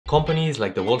Companies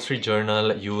like the Wall Street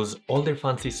Journal use all their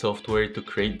fancy software to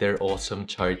create their awesome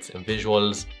charts and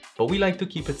visuals, but we like to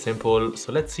keep it simple,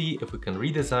 so let's see if we can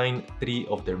redesign 3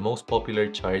 of their most popular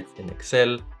charts in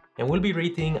Excel, and we'll be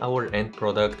rating our end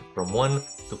product from 1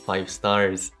 to 5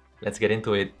 stars. Let's get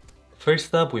into it.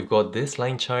 First up, we've got this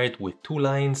line chart with 2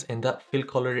 lines and that fill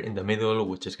color in the middle,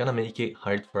 which is gonna make it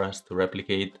hard for us to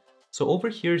replicate. So over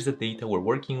here is the data we're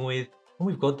working with, and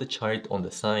we've got the chart on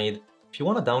the side. If you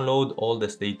want to download all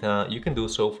this data, you can do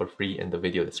so for free in the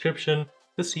video description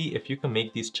to see if you can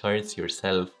make these charts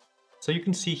yourself. So you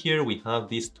can see here we have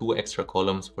these 2 extra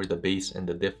columns for the base and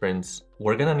the difference.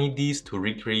 We're gonna need these to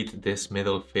recreate this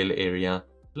middle fill area.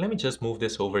 Let me just move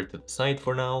this over to the side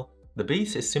for now. The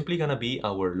base is simply gonna be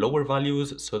our lower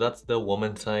values, so that's the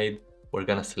woman side. We're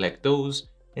gonna select those,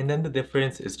 and then the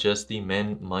difference is just the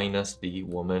men minus the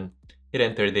woman. Hit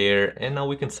enter there, and now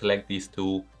we can select these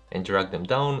 2 and drag them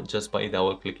down just by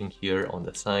double clicking here on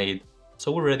the side.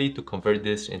 So we're ready to convert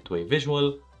this into a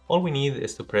visual. All we need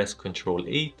is to press Ctrl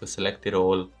A to select it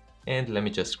all, and let me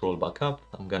just scroll back up.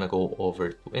 I'm gonna go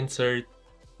over to insert,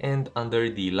 and under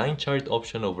the line chart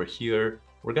option over here,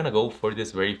 we're gonna go for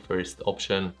this very first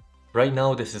option. Right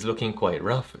now this is looking quite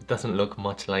rough. It doesn't look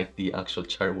much like the actual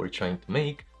chart we're trying to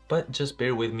make, but just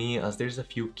bear with me as there's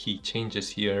a few key changes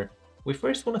here. We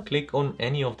first want to click on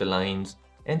any of the lines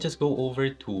and just go over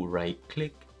to right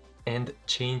click and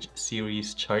change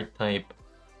series chart type.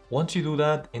 Once you do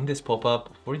that, in this pop-up,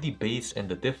 for the base and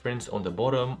the difference on the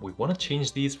bottom, we want to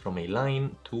change these from a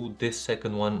line to this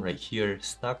second one right here,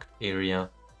 stacked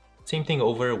area. Same thing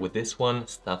over with this one,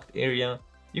 stacked area.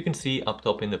 You can see up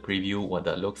top in the preview what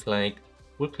that looks like.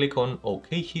 We'll click on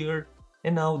OK here,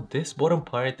 and now this bottom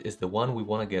part is the one we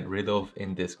want to get rid of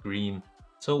in this green.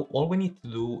 So all we need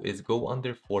to do is go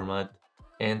under format,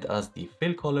 and as the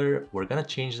fill color, we're gonna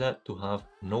change that to have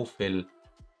no fill.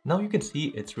 Now you can see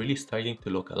it's really starting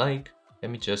to look alike. Let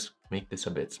me just make this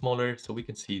a bit smaller so we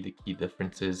can see the key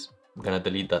differences. I'm gonna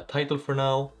delete that title for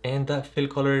now, and that fill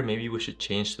color, maybe we should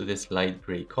change to this light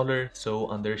gray color. So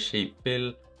under shape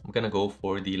fill, I'm gonna go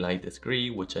for the lightest gray,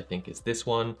 which I think is this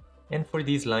one. And for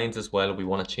these lines as well, we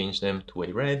wanna change them to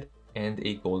a red and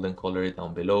a golden color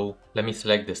down below. Let me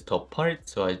select this top part,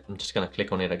 so I'm just gonna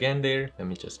click on it again there. Let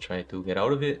me just try to get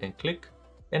out of it and click.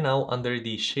 And now under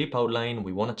the shape outline,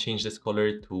 we wanna change this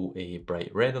color to a bright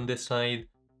red on this side.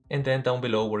 And then down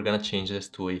below, we're gonna change this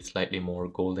to a slightly more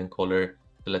golden color.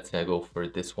 So let's say I go for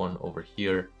this one over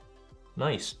here.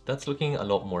 Nice, that's looking a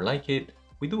lot more like it.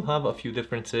 We do have a few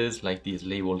differences like these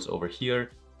labels over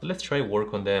here, so let's try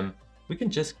work on them. We can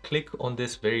just click on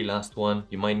this very last one.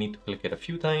 You might need to click it a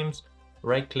few times.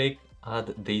 Right click,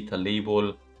 add data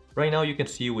label. Right now you can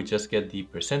see we just get the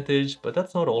percentage, but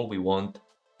that's not all we want.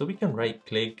 So we can right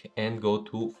click and go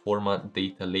to format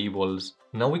data labels.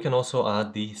 Now we can also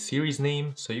add the series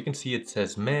name. So you can see it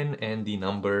says men and the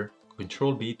number.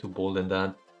 Control B to bolden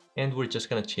that. And we're just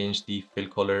gonna change the fill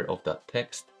color of that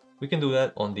text. We can do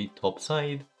that on the top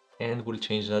side, and we'll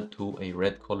change that to a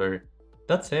red color.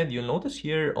 That said, you'll notice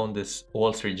here on this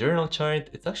Wall Street Journal chart,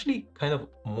 it's actually kind of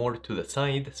more to the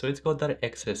side, so it's got that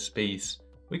excess space.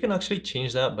 We can actually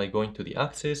change that by going to the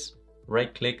axis,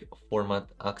 right click, format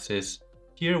axis.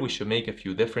 Here we should make a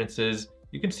few differences.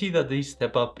 You can see that the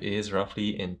step up is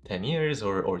roughly in 10 years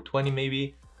or 20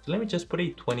 maybe. So let me just put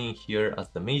a 20 here as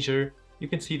the measure. You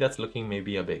can see that's looking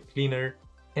maybe a bit cleaner.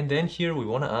 And then here we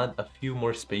want to add a few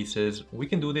more spaces. We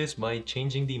can do this by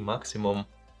changing the maximum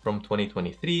from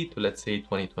 2023 to let's say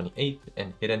 2028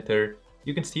 and hit enter.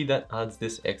 You can see that adds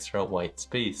this extra white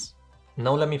space.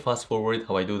 Now let me fast forward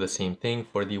how I do the same thing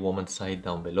for the woman's side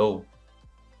down below.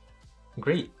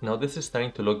 Great, now this is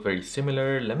starting to look very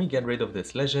similar. Let me get rid of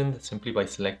this legend simply by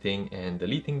selecting and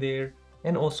deleting there.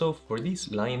 And also for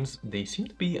these lines, they seem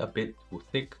to be a bit too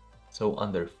thick. So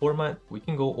under format, we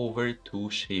can go over to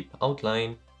shape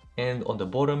outline, and on the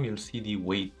bottom, you'll see the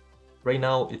weight. Right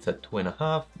now it's at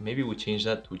 2.5, maybe we change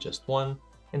that to just 1.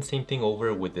 And same thing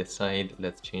over with this side,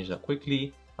 let's change that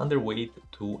quickly, under weight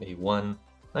to a 1.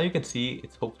 Now you can see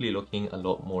it's hopefully looking a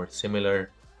lot more similar.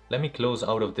 Let me close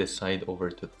out of this side over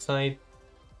to the side.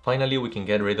 Finally, we can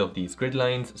get rid of these grid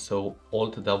lines, so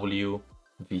Alt W,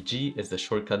 VG is the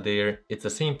shortcut there. It's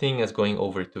the same thing as going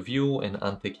over to view and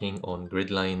unticking on grid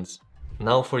lines.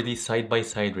 Now for the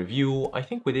side-by-side review, I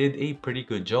think we did a pretty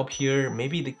good job here.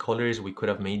 Maybe the colors, we could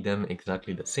have made them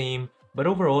exactly the same, but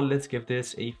overall, let's give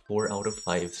this a 4 out of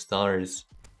 5 stars.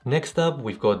 Next up,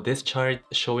 we've got this chart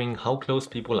showing how close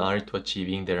people are to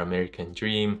achieving their American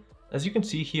dream. As you can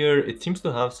see here, it seems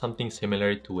to have something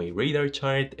similar to a radar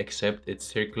chart, except it's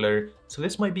circular, so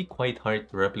this might be quite hard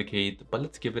to replicate, but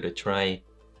let's give it a try.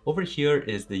 Over here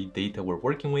is the data we're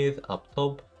working with up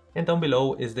top. and down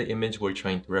below is the image we're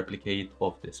trying to replicate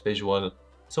of this visual.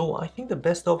 So I think the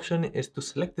best option is to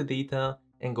select the data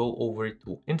and go over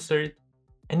to Insert,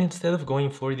 and instead of going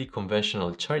for the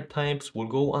conventional chart types, we'll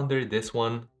go under this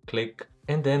one, click,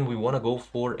 and then we want to go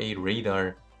for a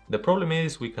radar. The problem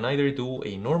is we can either do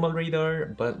a normal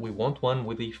radar, but we want one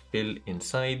with a fill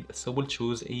inside, so we'll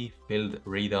choose a filled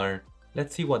radar.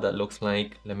 Let's see what that looks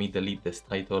like. Let me delete this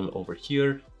title over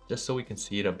here, just so we can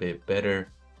see it a bit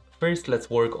better. First, let's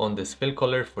work on this fill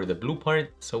color for the blue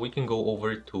part, so we can go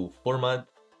over to Format,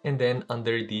 and then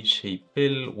under the shape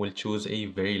fill, we'll choose a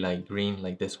very light green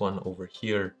like this one over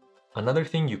here. Another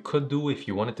thing you could do if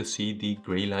you wanted to see the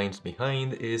gray lines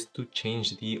behind is to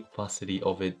change the opacity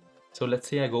of it. So let's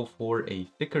say I go for a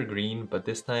thicker green, but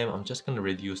this time I'm just going to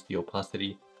reduce the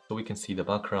opacity so we can see the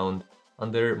background.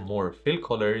 Under more fill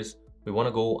colors, we want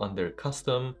to go under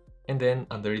custom, and then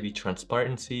under the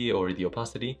transparency or the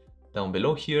opacity, down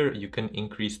below here, you can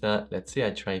increase that. Let's say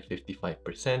I try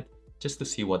 55% just to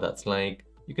see what that's like.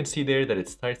 You can see there that it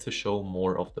starts to show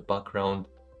more of the background.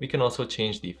 We can also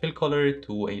change the fill color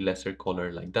to a lesser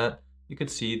color like that. You can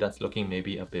see that's looking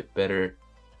maybe a bit better.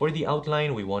 For the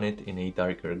outline, we want it in a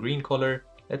darker green color.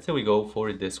 Let's say we go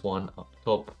for this one up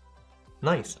top.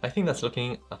 Nice, I think that's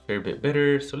looking a fair bit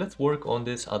better. So let's work on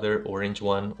this other orange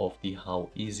one of the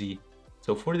How Easy.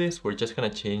 So for this, we're just gonna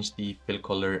change the fill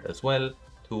color as well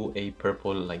to a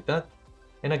purple like that.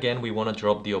 And again, we want to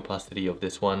drop the opacity of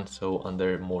this one. So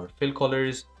under more fill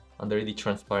colors, under the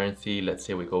transparency, let's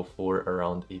say we go for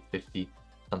around a 50,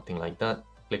 something like that.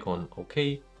 Click on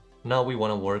OK. Now we want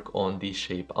to work on the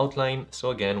shape outline. So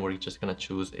again, we're just going to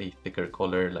choose a thicker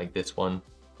color like this one.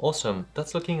 Awesome,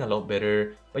 that's looking a lot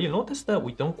better. But you'll notice that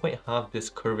we don't quite have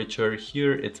this curvature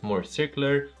here. It's more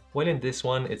circular, while in this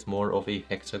one, it's more of a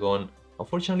hexagon.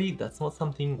 Unfortunately, that's not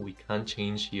something we can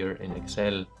change here in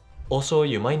Excel. Also,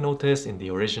 you might notice in the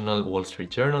original Wall Street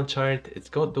Journal chart, it's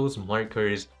got those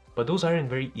markers, but those aren't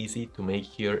very easy to make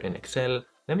here in Excel.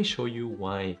 Let me show you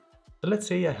why. So let's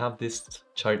say I have this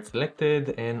chart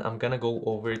selected and I'm gonna go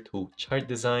over to chart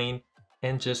design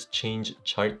and just change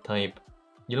chart type.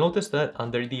 You'll notice that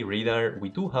under the radar, we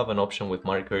do have an option with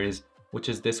markers, which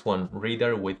is this one,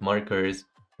 radar with markers.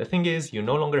 The thing is, you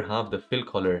no longer have the fill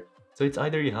color. So it's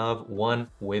either you have one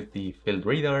with the filled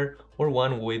radar or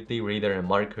one with the radar and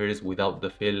markers without the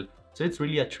fill. So it's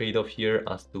really a trade-off here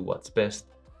as to what's best.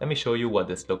 Let me show you what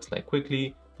this looks like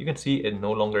quickly. You can see it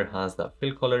no longer has that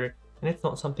fill color, and it's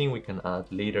not something we can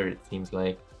add later, it seems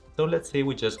like. So let's say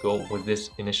we just go with this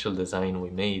initial design we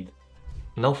made.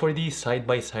 Now for the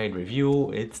side-by-side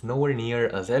review, it's nowhere near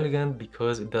as elegant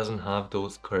because it doesn't have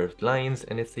those curved lines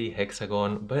and it's a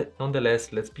hexagon, but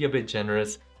nonetheless, let's be a bit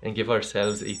generous and give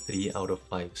ourselves a 3 out of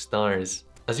 5 stars.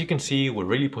 As you can see, we're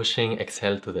really pushing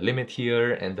Excel to the limit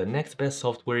here, and the next best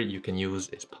software you can use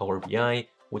is Power BI,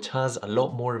 which has a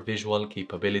lot more visual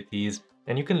capabilities,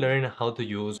 and you can learn how to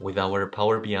use with our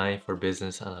Power BI for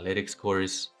Business Analytics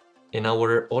course. In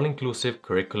our all-inclusive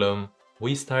curriculum,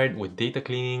 we start with data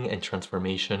cleaning and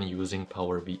transformation using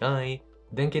Power BI,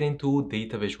 then get into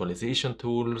data visualization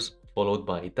tools, followed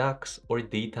by DAX or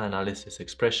data analysis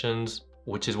expressions,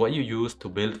 which is what you use to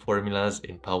build formulas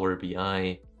in Power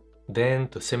BI. Then,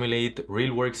 to simulate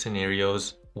real-world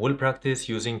scenarios, we'll practice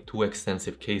using 2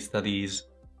 extensive case studies.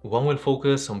 One will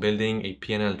focus on building a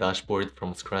P&L dashboard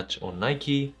from scratch on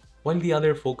Nike, while the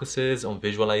other focuses on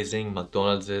visualizing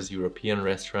McDonald's European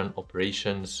restaurant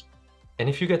operations. And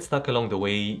if you get stuck along the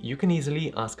way, you can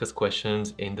easily ask us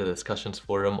questions in the discussions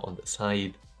forum on the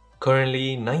side.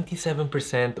 Currently,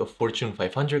 97% of Fortune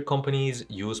 500 companies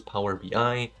use Power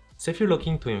BI, so if you're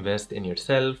looking to invest in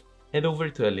yourself, head over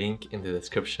to a link in the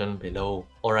description below.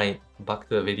 Alright, back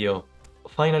to the video.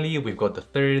 Finally, we've got the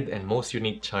third and most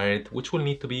unique chart, which we'll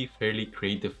need to be fairly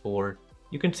creative for.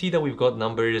 You can see that we've got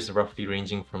numbers roughly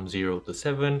ranging from 0 to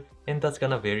 7, and that's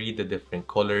gonna vary the different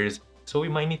colors, so we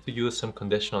might need to use some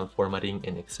conditional formatting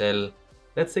in Excel.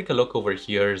 Let's take a look over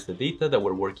here as the data that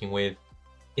we're working with.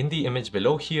 In the image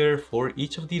below here, for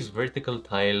each of these vertical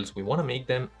tiles, we want to make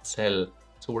them cell.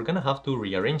 So we're gonna have to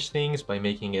rearrange things by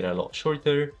making it a lot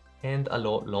shorter and a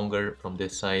lot longer from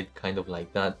this side, kind of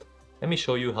like that. Let me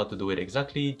show you how to do it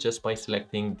exactly just by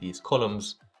selecting these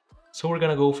columns. So we're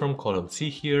gonna go from column C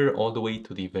here all the way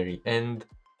to the very end,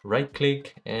 right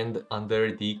click, and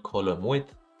under the column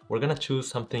width, we're gonna choose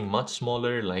something much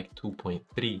smaller like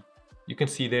 2.3. You can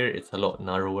see there it's a lot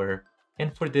narrower.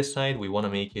 And for this side, we wanna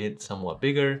make it somewhat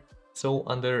bigger. So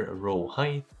under row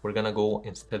height, we're gonna go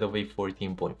instead of a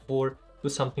 14.4 to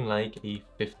something like a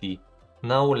 50.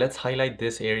 Now let's highlight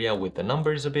this area with the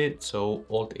numbers a bit. So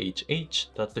Alt HH,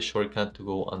 that's the shortcut to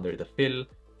go under the fill.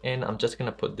 And I'm just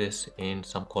gonna put this in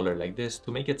some color like this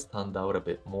to make it stand out a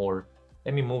bit more.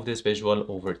 Let me move this visual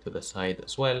over to the side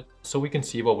as well so we can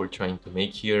see what we're trying to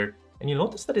make here. And you'll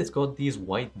notice that it's got these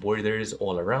white borders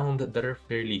all around that are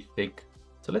fairly thick.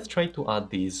 So let's try to add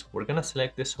these. We're gonna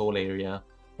select this whole area,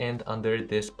 and under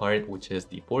this part, which is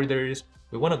the borders,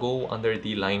 we wanna go under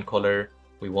the line color.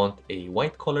 We want a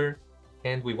white color,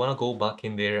 and we wanna go back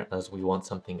in there as we want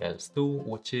something else too,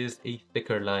 which is a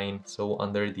thicker line. So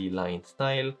under the line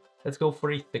style, let's go for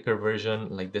a thicker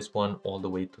version like this one all the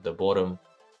way to the bottom.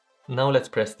 Now let's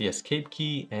press the escape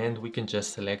key and we can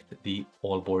just select the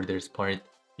all borders part.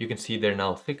 You can see they're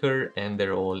now thicker and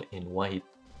they're all in white.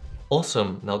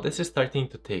 Awesome, now this is starting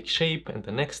to take shape, and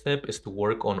the next step is to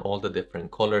work on all the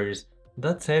different colors.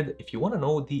 That said, if you want to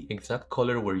know the exact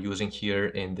color we're using here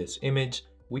in this image,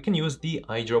 we can use the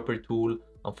eyedropper tool.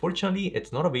 Unfortunately,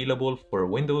 it's not available for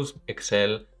Windows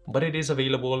Excel, but it is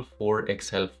available for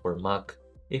Excel for Mac.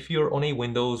 If you're on a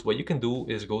Windows, what you can do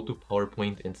is go to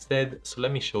PowerPoint instead, so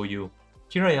let me show you.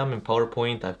 Here I am in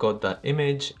PowerPoint, I've got that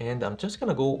image, and I'm just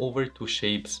gonna go over to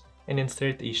shapes and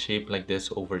insert a shape like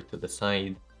this over to the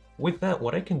side. With that,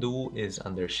 what I can do is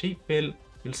under shape fill,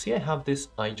 you'll see I have this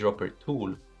eyedropper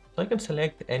tool. So I can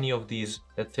select any of these.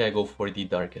 Let's say I go for the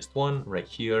darkest one right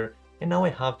here, and now I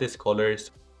have this colors.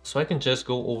 So I can just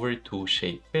go over to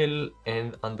shape fill,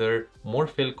 and under more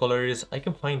fill colors, I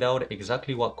can find out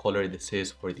exactly what color this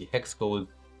is for the hex code.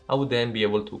 I would then be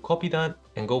able to copy that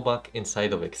and go back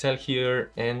inside of Excel here,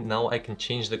 and now I can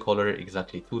change the color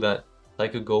exactly to that. So I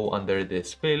could go under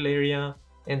this fill area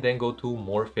and then go to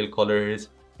more fill colors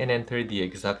and enter the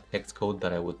exact hex code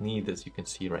that I would need, as you can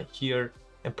see right here,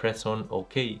 and press on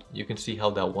OK. You can see how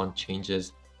that one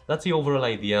changes. That's the overall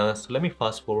idea, so let me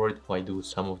fast forward if I do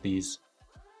some of these.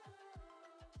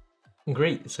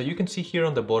 Great, so you can see here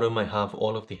on the bottom I have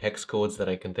all of the hex codes that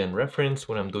I can then reference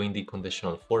when I'm doing the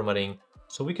conditional formatting.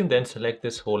 So we can then select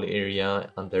this whole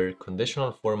area under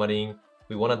conditional formatting.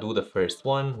 We want to do the first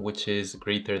one, which is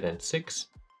greater than 6.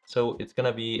 So it's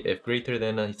gonna be if greater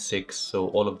than a 6, so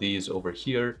all of these over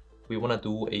here, we wanna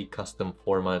do a custom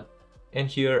format. And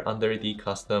here under the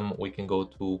custom, we can go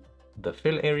to the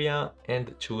fill area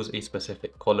and choose a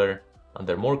specific color.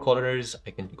 Under more colors,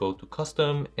 I can go to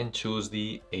custom and choose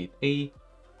the 8A.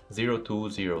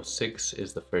 0206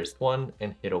 is the first one,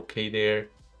 and hit OK there,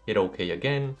 hit OK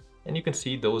again. And you can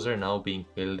see those are now being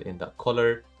filled in that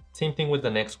color. Same thing with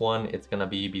the next one, it's gonna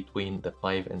be between the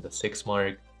 5 and the 6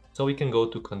 mark. So we can go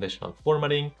to conditional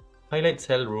formatting, highlight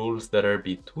cell rules that are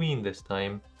between this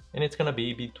time, and it's gonna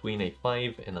be between a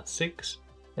 5 and a 6.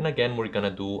 And again, we're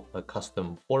gonna do a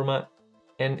custom format,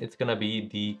 and it's gonna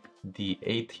be the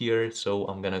 8 here. So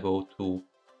I'm gonna go to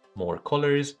more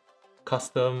colors,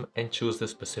 custom, and choose the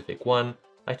specific one.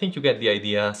 I think you get the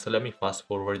idea, so let me fast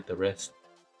forward the rest.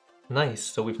 Nice,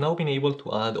 so we've now been able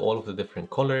to add all of the different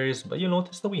colors, but you'll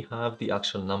notice that we have the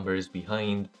actual numbers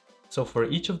behind. So for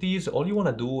each of these, all you want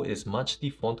to do is match the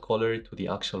font color to the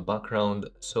actual background.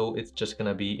 So it's just going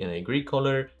to be in a gray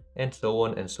color, and so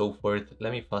on and so forth.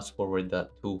 Let me fast forward that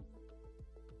too.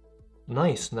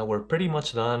 Nice, now we're pretty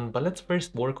much done, but let's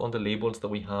first work on the labels that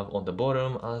we have on the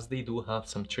bottom, as they do have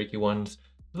some tricky ones.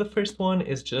 So the first one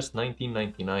is just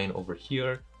 1999 over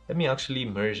here. Let me actually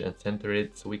merge and center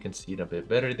it so we can see it a bit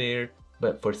better there.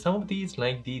 But for some of these,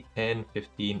 like the 10,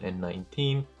 15, and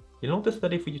 19, you'll notice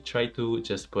that if you try to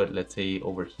just put, let's say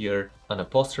over here, an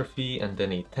apostrophe and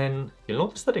then a 10, you'll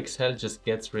notice that Excel just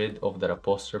gets rid of that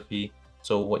apostrophe.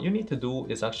 So what you need to do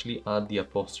is actually add the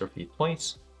apostrophe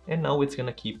twice, and now it's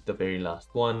gonna keep the very last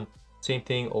one. Same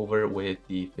thing over with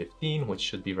the 15, which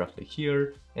should be roughly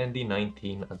here, and the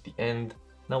 19 at the end.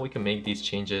 Now we can make these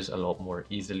changes a lot more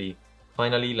easily.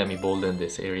 Finally, let me bolden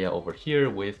this area over here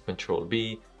with Control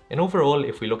B. And overall,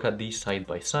 if we look at these side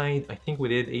by side, I think we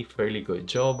did a fairly good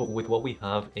job with what we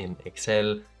have in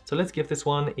Excel. So let's give this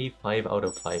one a 5 out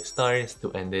of 5 stars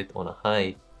to end it on a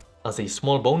high. As a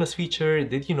small bonus feature,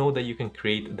 did you know that you can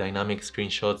create dynamic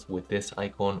screenshots with this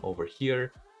icon over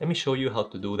here? Let me show you how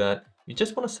to do that. You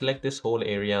just want to select this whole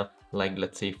area, like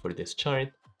let's say for this chart,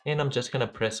 and I'm just gonna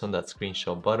press on that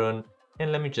screenshot button,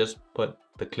 and let me just put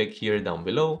the click here down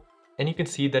below, and you can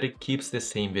see that it keeps the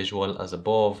same visual as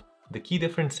above. The key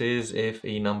difference is if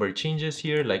a number changes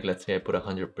here, like let's say I put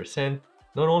 100%,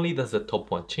 not only does the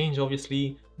top one change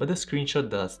obviously, but the screenshot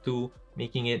does too,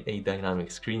 making it a dynamic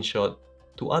screenshot.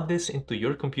 To add this into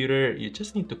your computer, you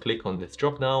just need to click on this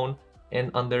drop down,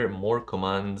 and under more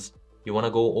commands, you want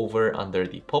to go over under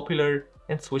the popular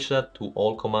and switch that to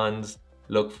all commands,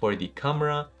 look for the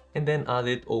camera, and then add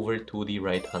it over to the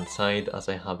right hand side as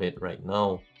I have it right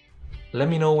now. Let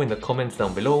me know in the comments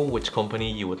down below which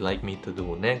company you would like me to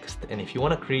do next, and if you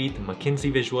want to create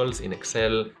McKinsey visuals in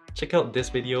Excel, check out this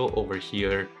video over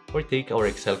here or take our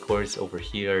Excel course over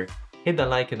here. Hit that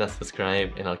like and that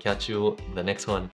subscribe, and I'll catch you in the next one.